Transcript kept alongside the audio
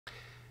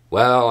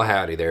Well,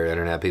 howdy there,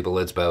 Internet people.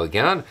 It's Bo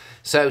again.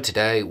 So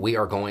today we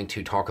are going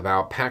to talk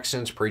about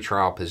Paxton's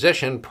pretrial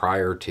position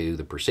prior to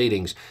the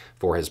proceedings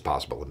for his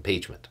possible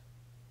impeachment.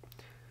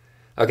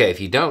 Okay,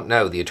 if you don't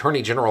know, the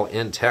Attorney General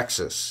in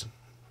Texas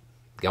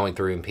going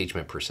through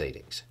impeachment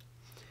proceedings.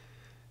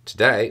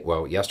 Today,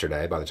 well,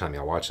 yesterday, by the time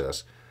y'all watch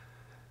this,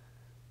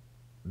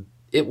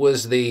 it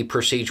was the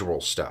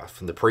procedural stuff,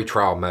 the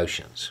pretrial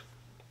motions.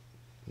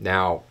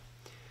 Now,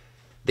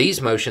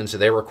 these motions,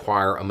 they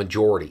require a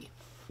majority.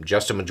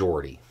 Just a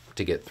majority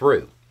to get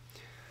through.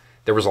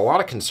 There was a lot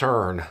of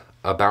concern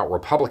about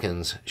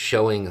Republicans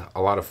showing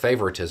a lot of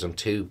favoritism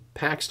to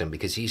Paxton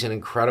because he's an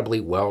incredibly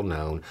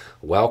well-known,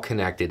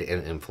 well-connected,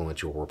 and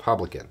influential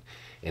Republican,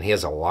 and he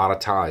has a lot of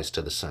ties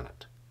to the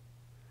Senate.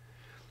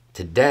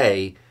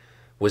 Today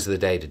was the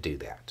day to do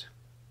that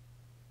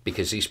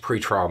because these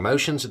pretrial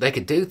motions, they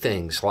could do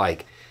things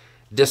like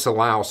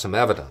disallow some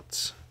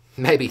evidence,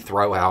 maybe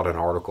throw out an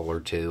article or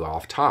two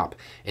off top.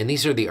 And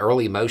these are the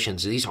early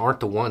motions. These aren't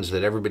the ones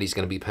that everybody's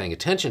going to be paying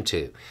attention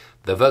to.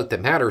 The vote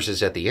that matters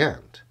is at the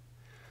end.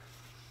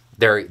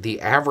 The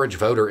average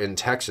voter in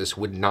Texas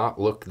would not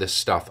look this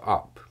stuff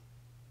up.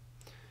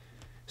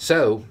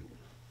 So,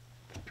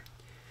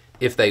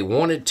 if they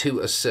wanted to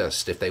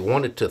assist, if they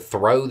wanted to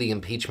throw the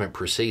impeachment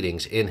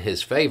proceedings in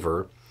his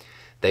favor,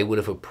 they would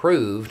have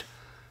approved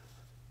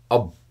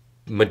a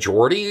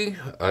majority,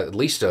 at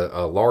least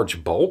a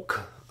large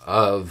bulk,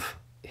 of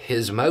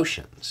his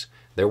motions.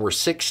 There were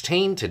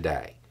 16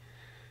 today,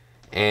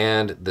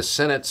 and the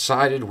Senate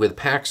sided with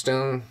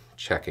Paxton,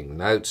 checking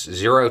notes,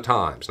 0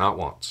 times, not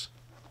once,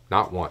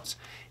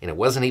 and it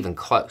wasn't even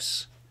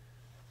close.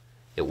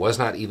 It was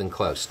not even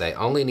close. They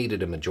only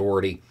needed a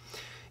majority,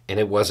 and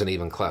it wasn't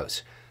even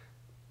close.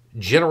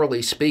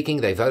 Generally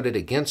speaking, they voted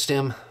against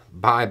him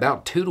by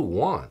about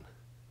 2-1.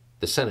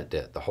 The Senate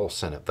did. The whole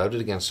Senate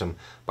voted against him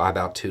by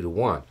about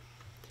 2-1.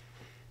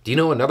 Do you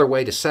know another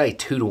way to say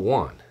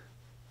 2-1?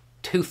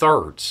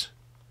 2/3.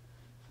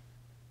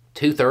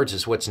 2/3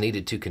 is what's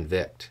needed to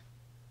convict.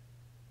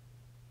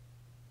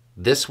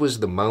 This was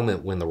the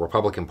moment when the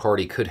Republican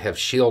Party could have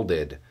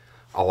shielded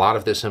a lot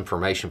of this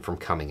information from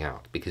coming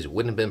out because it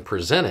wouldn't have been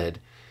presented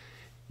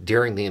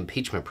during the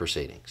impeachment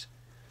proceedings.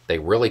 They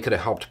really could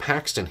have helped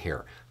Paxton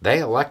here. They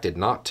elected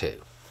not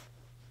to.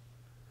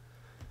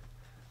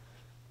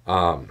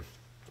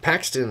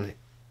 Paxton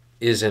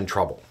is in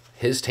trouble.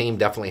 His team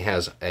definitely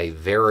has a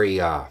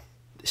very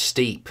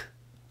steep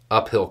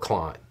uphill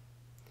climb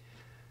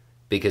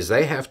because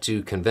they have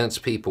to convince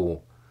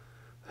people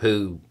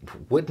who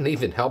wouldn't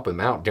even help him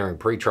out during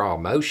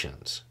pretrial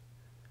motions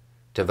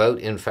to vote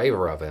in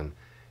favor of him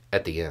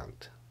at the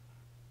end.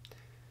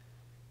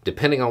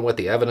 Depending on what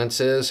the evidence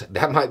is,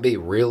 that might be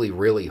really,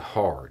 really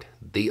hard.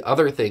 The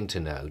other thing to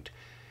note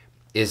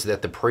is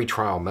that the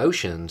pretrial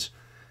motions,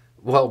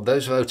 well,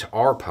 those votes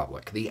are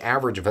public. The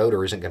average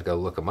voter isn't going to go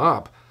look them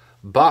up,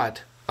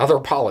 but other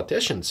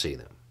politicians see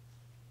them.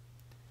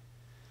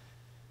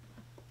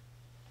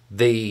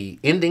 The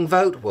ending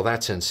vote, well,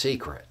 that's in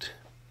secret.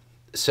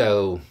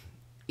 So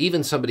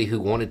even somebody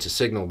who wanted to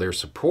signal their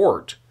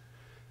support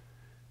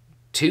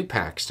to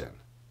Paxton,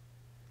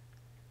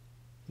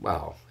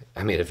 well,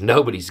 I mean, if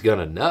nobody's going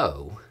to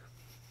know,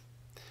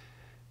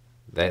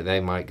 they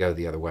might go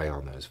the other way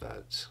on those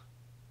votes.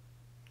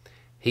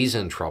 He's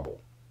in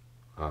trouble.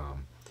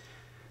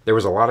 There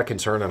was a lot of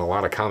concern and a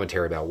lot of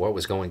commentary about what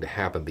was going to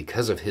happen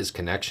because of his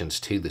connections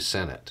to the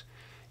Senate.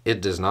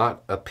 It does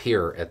not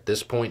appear at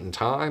this point in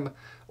time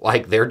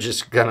like they're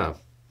just going to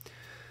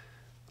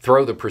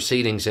throw the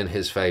proceedings in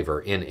his favor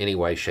in any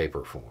way, shape,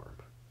 or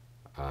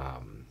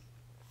form.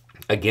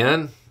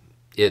 Again,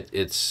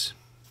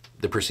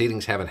 the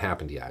proceedings haven't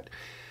happened yet.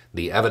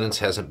 The evidence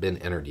hasn't been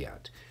entered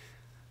yet.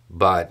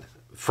 But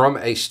from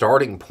a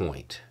starting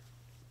point,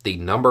 the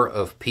number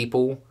of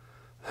people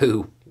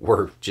who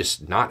were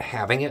just not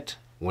having it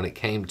when it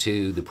came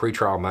to the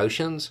pretrial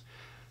motions,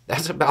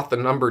 that's about the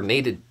number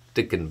needed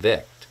to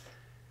convict.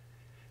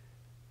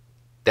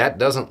 That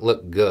doesn't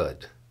look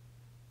good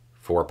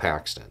for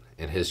Paxton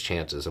and his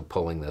chances of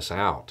pulling this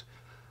out.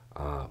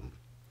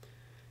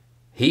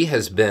 He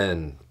has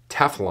been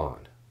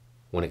Teflon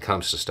when it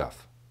comes to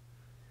stuff.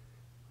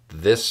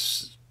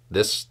 This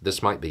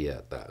might be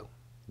it, though.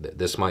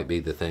 This might be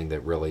the thing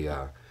that really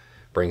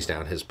brings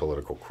down his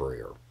political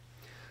career.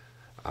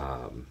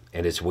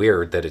 And it's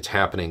weird that it's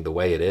happening the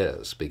way it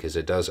is because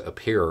it does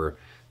appear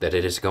that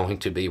it is going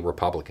to be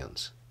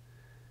Republicans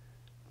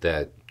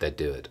that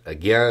do it.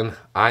 Again,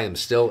 I am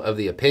still of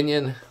the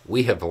opinion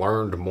we have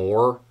learned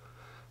more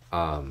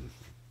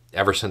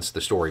ever since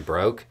the story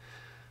broke,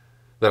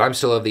 but I'm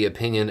still of the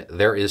opinion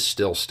there is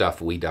still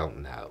stuff we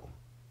don't know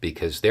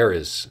because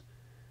this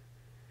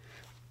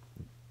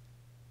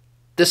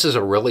is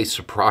a really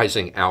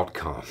surprising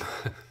outcome.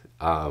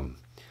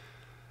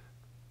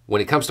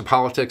 When it comes to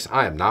politics,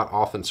 I am not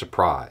often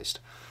surprised.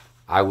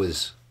 I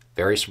was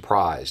very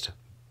surprised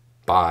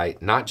by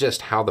not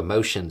just how the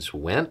motions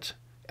went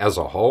as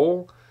a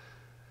whole,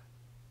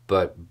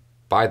 but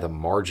by the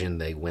margin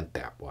they went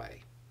that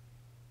way.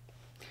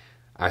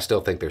 I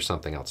still think there's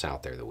something else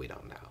out there that we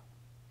don't know.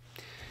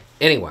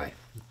 Anyway,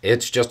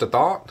 it's just a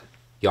thought.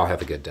 Y'all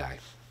have a good day.